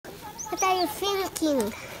What are you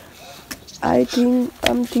thinking?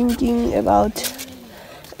 I'm thinking about.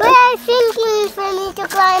 What are you thinking for me to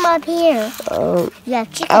climb up here? Yeah,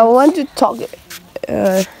 chicken. I want to talk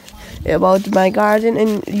about my garden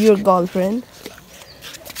and your girlfriend.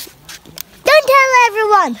 Don't tell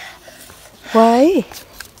everyone. Why?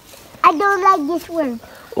 I don't like this word.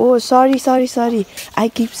 Oh, sorry. I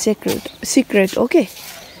keep secret, okay?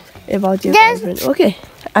 About your girlfriend, okay?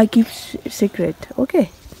 I keep secret,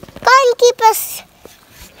 okay? Can't keep us.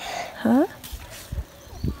 Huh?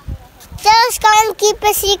 Just can't keep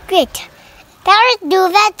a secret. Parrot do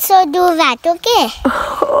that, so do that, okay?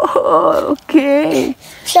 Oh, okay.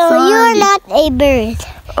 So you're not a bird.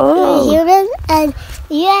 Oh. You're a human, and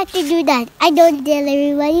you have to do that. I don't tell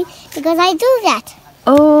everybody because I do that.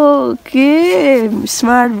 Okay,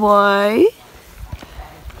 smart boy.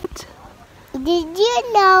 Did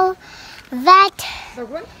you know that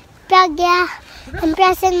Pragya and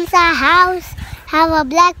Prasan's house have a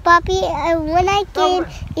black puppy? And when I came,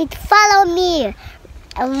 it followed me.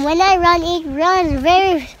 And when I run, it runs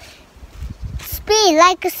very speed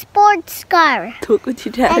like a sports car.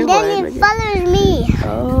 And then it follows me.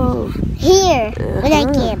 Oh. Here when I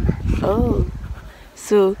came. Oh.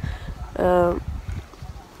 So,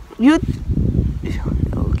 you.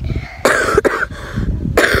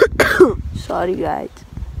 Sorry, guys.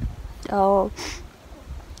 Oh.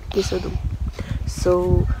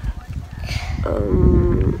 So,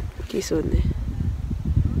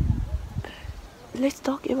 let's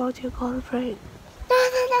talk about your girlfriend.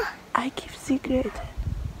 No. I keep secret.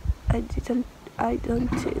 I don't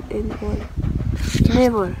tell anyone.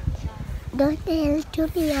 Never. Don't tell to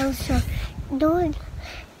me also. Don't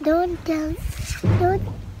tell.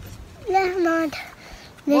 Let's not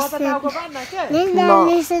listen. Let's not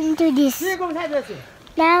listen to this.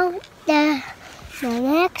 Now the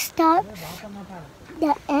next stop,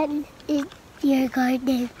 the end is your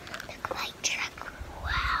garden. Look my truck.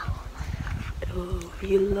 Wow. Oh,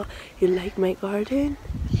 you like my garden?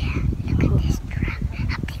 Yeah. Look at this truck.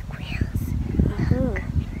 Have big wheels. Uh-huh.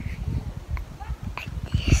 And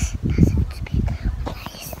this doesn't spin. When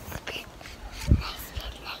I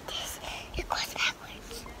spin like this, it goes backwards.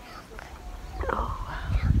 Look. Oh,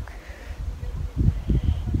 wow. Look.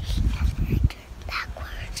 After I turn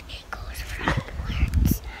backwards, it goes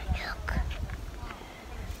frontwards. Look.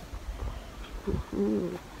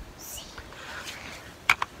 Mm-hmm. See?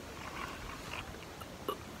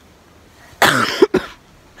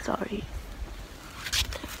 Sorry.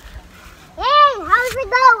 Hey, how's it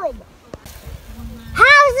going?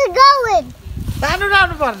 How's it going?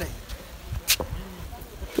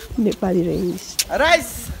 Nepali English.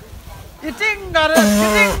 Rice eating or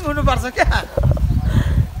eating हुनुपर्छ क्या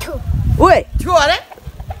Oi! थियो अरे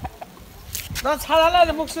न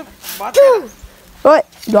छाडाले मुक्सु Oi!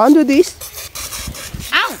 Don't do this.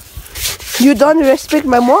 आउ You don't respect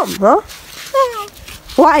my mom, huh?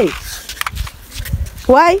 Why?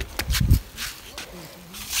 Why?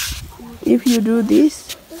 If you do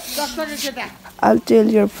this, I'll tell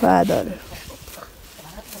your father.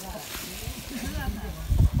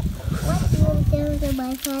 What do you tell to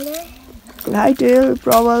my father? I tell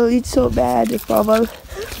Prabal, it's so bad, Prabal.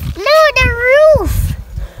 No, the roof.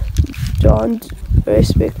 Don't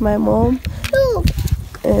respect my mom. Look,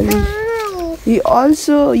 And the roof. he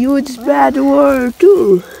also used bad word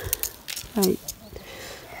too. Right.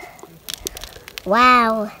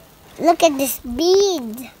 Wow, look at this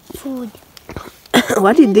bead food.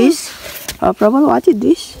 What is this? Prabal, what is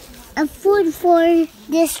this? A food for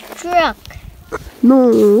this truck. No,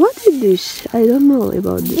 what is this? I don't know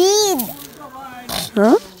about this. Bead.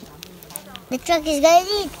 Huh? The truck is gonna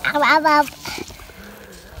eat.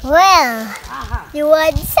 Well, you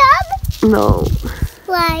want some? No,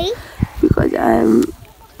 Why? because I'm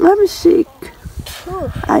sick.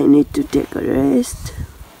 Ooh, I need to take a rest.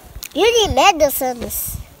 you need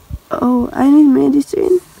medicines. Oh, I need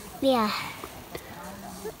medicine? Yeah.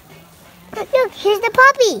 Look, here's the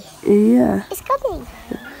puppy. Yeah. It's coming.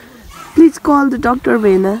 Please call the doctor,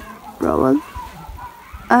 Vena. Prabal.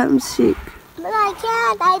 I'm sick. But I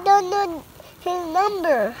can't. I don't know his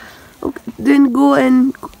number. Okay, then go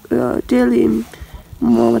and tell him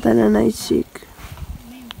Mama Tanana is sick.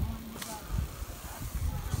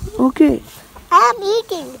 Okay. I'm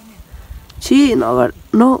eating. See, no,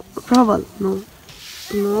 Prabal, no.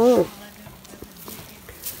 No.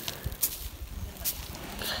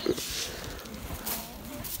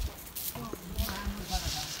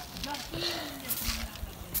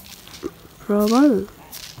 Prabal.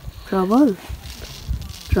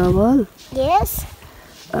 Yes?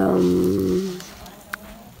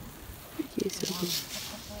 Yes, okay.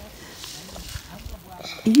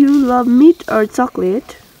 You love meat or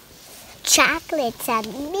chocolate? Chocolates and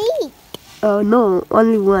meat. Oh no,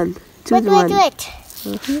 only one. Choose Wait. one.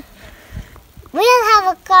 We'll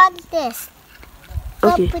have a contest.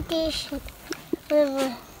 Okay. Competition.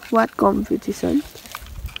 What competition?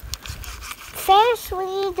 First, we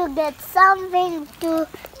need to get something to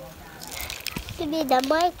be the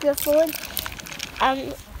microphone.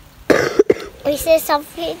 We say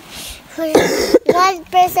something for one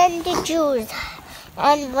person to choose.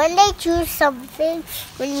 And when they choose something,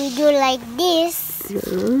 when we do like this,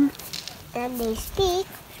 and they speak,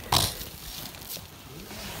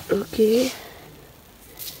 Okay.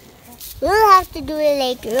 we'll have to do it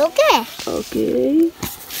later, okay? Okay.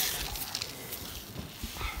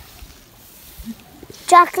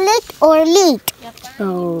 Chocolate or meat?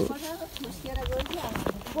 Oh.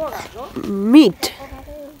 Meat.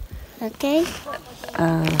 Okay.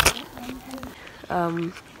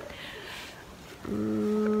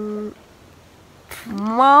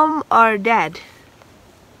 Mom or dad?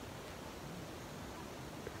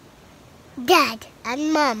 Dad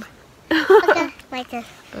and mom. Okay, my turn.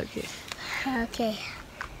 Okay. Okay.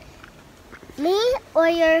 Me or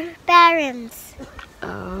your parents?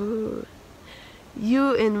 Oh.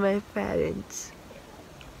 You and my parents.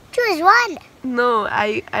 Choose one. No,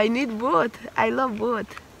 I need both. I love both.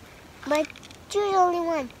 But choose only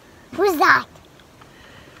one. Who's that?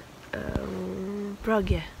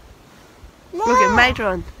 Pragya. No. Okay, my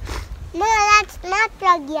turn. No, that's not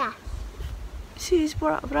Pragya. She is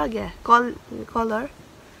Pragya. Call her.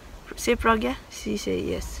 Say Pragya. She say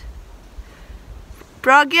yes.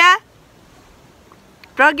 Pragya.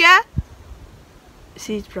 Pragya.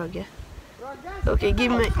 She is Pragya. Okay,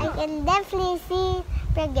 give me. I can definitely see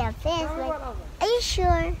Pragya's face. But are you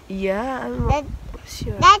sure? Yeah, I'm That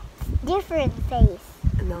sure. that's different face.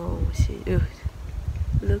 No, she.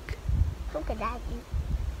 Look. Look at that.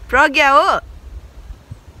 Pragya.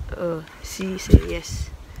 Oh, she say yes.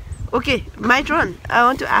 Okay, my turn. I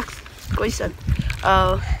want to ask question.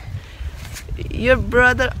 Your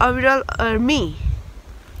brother Aviral or me?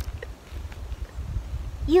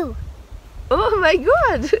 You. Oh my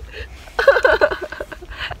God.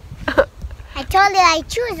 I told you I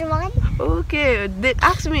choose one. Okay, then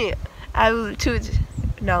ask me. I will choose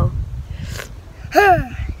now.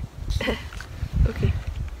 Okay.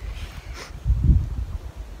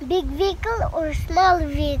 Big vehicle or small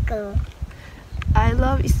vehicle? I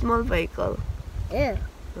love small vehicle. Ew.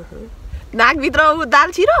 नाकभित्र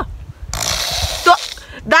दाल छिरो त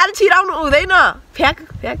दाल छिराउनु हुँदैन fuck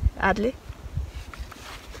fuck हातले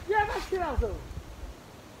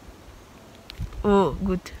ओ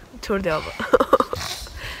good छोड्दे अब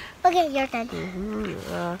Okay, your turn.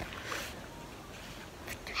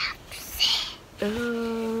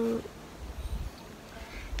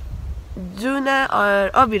 जुना और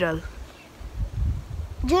अविरल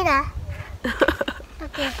Juna.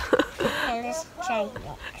 Okay. Okay, let's try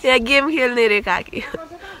that. यहाँ game खेल्ने रे काकी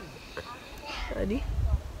अनि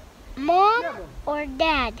Mom or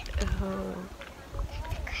dad?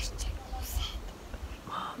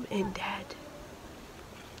 Mom and dad.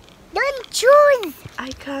 Don't choose. I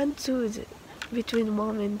can't choose between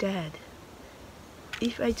mom and dad.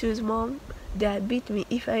 If I choose mom, dad beat me.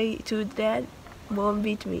 If I choose dad, mom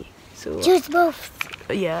beat me. So Choose both.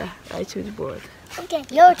 yeah, I choose both. Okay,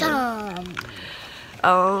 your turn.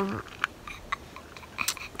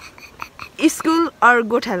 School or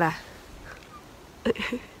Gothala?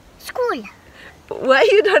 School. Why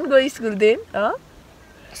you don't go to school then? Huh?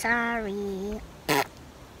 Sorry.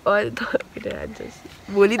 Oh, I thought it answers.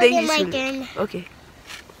 Okay, my turn. Okay.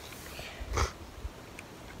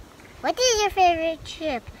 What is your favorite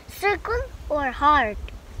shape? Circle or heart?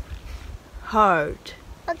 Heart.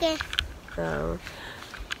 Okay.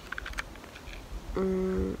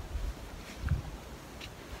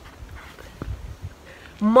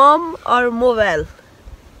 Mom or mobile?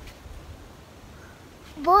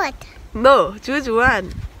 Both. No, choose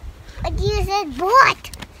one. But you said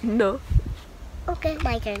both. No. Okay,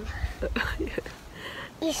 my turn.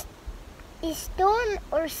 Is stone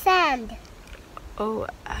or sand? Oh,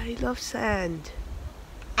 I love sand.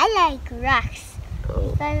 I like rocks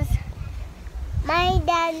Oh. because my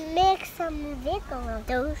dad makes some vehicle of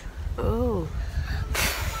those. Oh.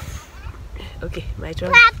 Okay, my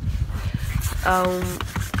turn. Clap.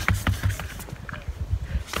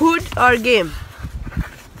 Food or game?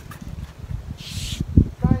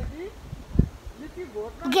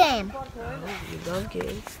 Game. You love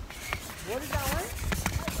game.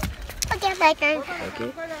 Okay, my turn.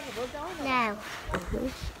 Okay. Now.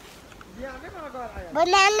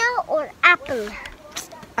 Banana or apple?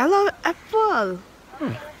 I love apple.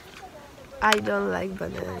 I don't like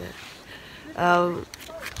banana.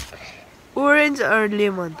 Orange or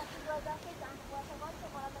lemon?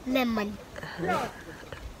 Lemon.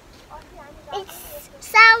 It's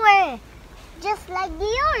sour, just like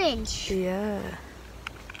the orange. Yeah.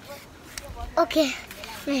 Okay,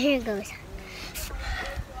 so here goes.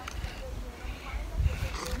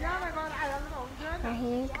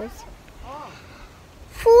 Here it goes.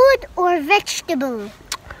 Food or vegetable?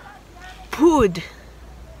 Food.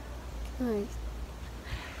 Food.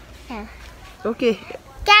 Yeah. Okay.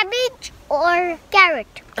 Cabbage or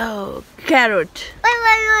carrot? Oh, carrot.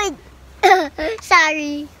 Wait.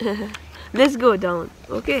 Sorry. Let's go down.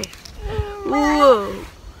 Okay. Whoa.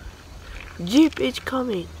 Jeep is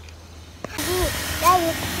coming. That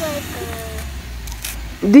looks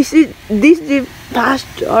like This jeep fast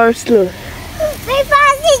or slow? my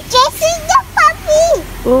father is chasing the puppy.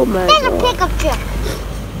 Oh my There's a god. pickup truck.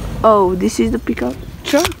 Oh, this is the pickup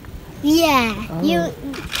truck? Yeah, you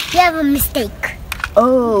have a mistake.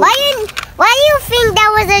 Oh. Why you think that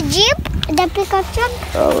was a jeep? The pickup truck?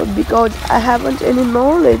 Oh, because I haven't any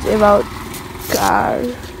knowledge about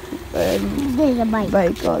cars and There's a bike.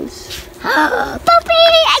 vehicles. Puppy,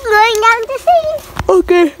 I'm going down to see.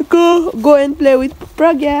 Okay, go and play with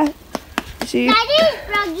Pragya. See? Daddy,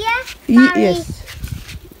 Pragya. Yes.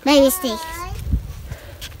 My mistake.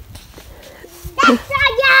 That's